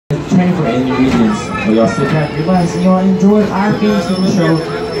paying for any ingredients. But y'all sit back, relax, and y'all enjoy our theme to the show,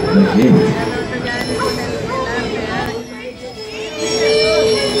 The Gift.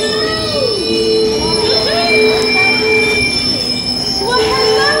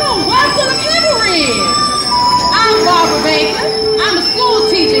 I'm a school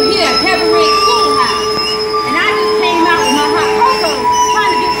teacher here at Pebble Ridge Schoolhouse, and I just came out with my hot cocoa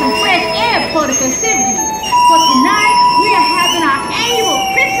trying to get some fresh air for the festivities. For tonight, we are having our annual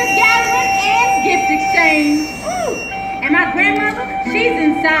Christmas gathering and gift exchange. Ooh. And my grandmother, she's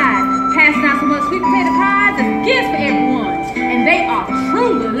inside, passing out some of the sweet potato pies as gifts for everyone, and they are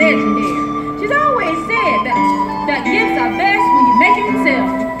truly legendary. She's always said that gifts are best when you make it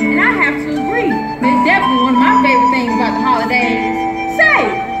yourself, and I have to agree. It's definitely one of my favorite things about the holidays. Say,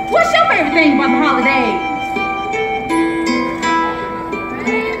 what's your favorite thing about the holidays?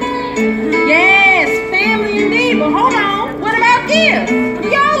 Yes, family indeed, but hold on, what about gifts?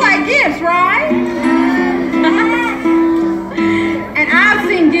 We all like gifts, right? And I've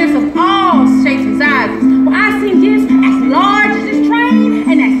seen gifts of all shapes and sizes. Well, I've seen gifts as large as this train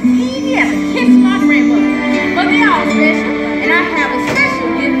and as teeny as a kiss from my grandmother. But they all special, and I have a special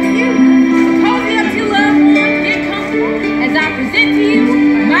gift for you. As I present to you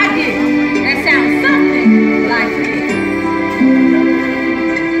my gift that sounds something like this.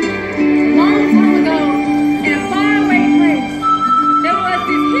 A long time ago, in a faraway place, there was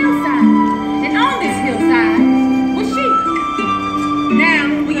this hillside, and on this hillside was sheep. Now,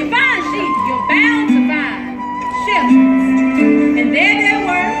 when you find sheep, you're bound to find shepherds. And there they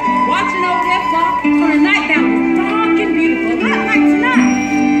were, watching over their flock on a night that was dark and beautiful, not like tonight.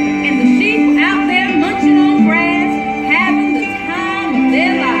 And the sheep were out there munching on grass, having the time of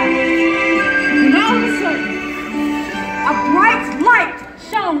their lives. When all of a sudden, a bright light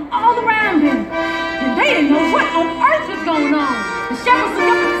shone all around them, and they didn't know what on earth was going on. The shepherds looked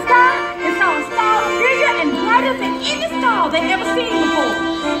up in the sky and saw a star bigger and brighter than any star they'd ever seen before.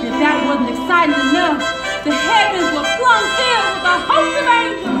 And if that wasn't exciting enough, the heavens were plumb filled with a host of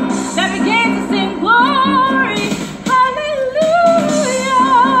angels that began to sing glory, hallelujah.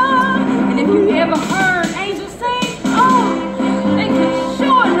 And if you ever heard angels sing, they could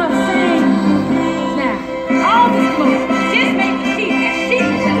sure enough sing. Now, all this glory just made the sheep as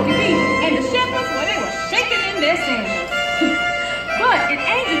sheepish as could be, and the shepherds, well, they were shaking in their sandals. But an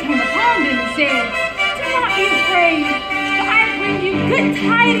angel came upon them and said, "Do not be afraid, for I bring you good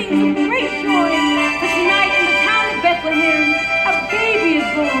tidings of great joy. For tonight in the town of Bethlehem, a baby is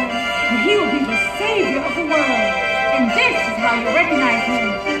born, and he will be the Savior of the world. And this is how you recognize him.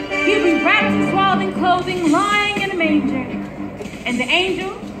 He'll be wrapped in swaddling clothing, lying in a manger." And the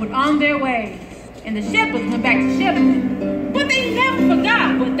angels went on their way, and the shepherds went back to shepherding. But they never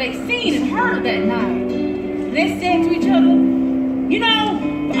forgot what they seen and heard that night. They said to each other, "You know,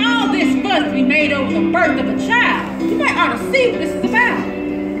 for all this fuss to be made over the birth of a child, you might ought to see what this is about."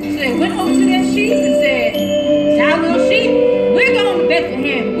 So they went over to their sheep and said, "Now, little sheep, we're going to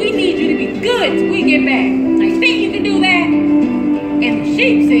Bethlehem. We need you to be good till we get back. Now, you think you can do that?" And the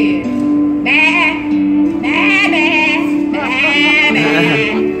sheep said, "Bah, bah, bah, bah,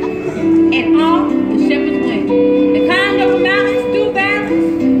 bah." And off the shepherds went. They climbed over mountains, through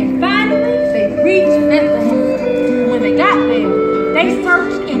valleys, and finally they reached Bethlehem. When they got there, they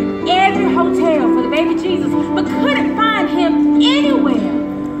searched in every hotel for the baby Jesus, but couldn't find him anywhere.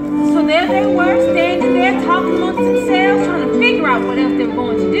 So there they were, standing there talking amongst themselves, trying to figure out what else they were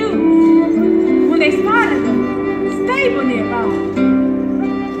going to do, when they spotted a stable nearby.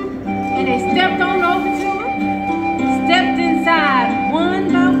 And they stepped on over to him, stepped inside one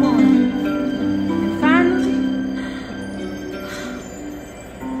by one, and finally,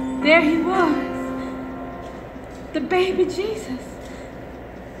 there he was, the baby Jesus.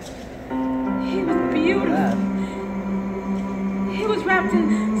 He was beautiful. He was wrapped in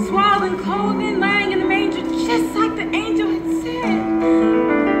swaddling clothing, lying in the manger, just like the angel had said.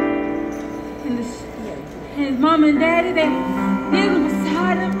 And his mom and daddy, they kneeled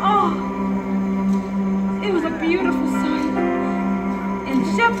beside him. Oh, it was a beautiful sight. And the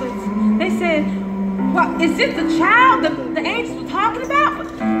shepherds, they said, "Well, is this the child that the angels were talking about?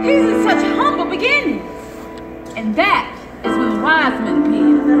 He's in such humble beginnings." And that is when the wise men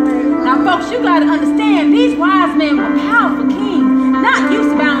appeared. Now, folks, you got to understand, these wise men were powerful kings, not used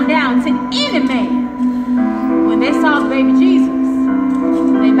to bowing down to any man. When they saw the baby Jesus,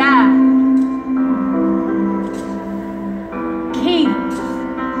 they bowed. Kings,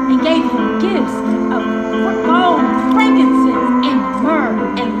 and gave him gifts of gold, frankincense, and myrrh,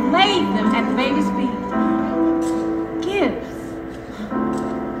 and laid them at the baby's feet. Gifts.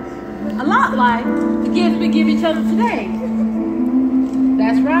 A lot like the gifts we give each other today.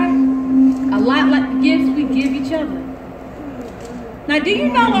 That's right. gifts we give each other. Now, do you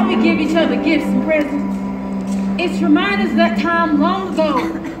know why we give each other gifts and presents? It's to remind us of that time long ago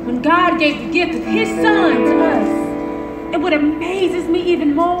when God gave the gift of His Son to us. And what amazes me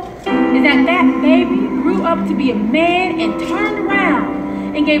even more is that that baby grew up to be a man and turned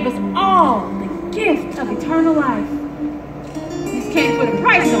around and gave us all the gift of eternal life. Just can't put a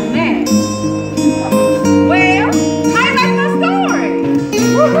price on that.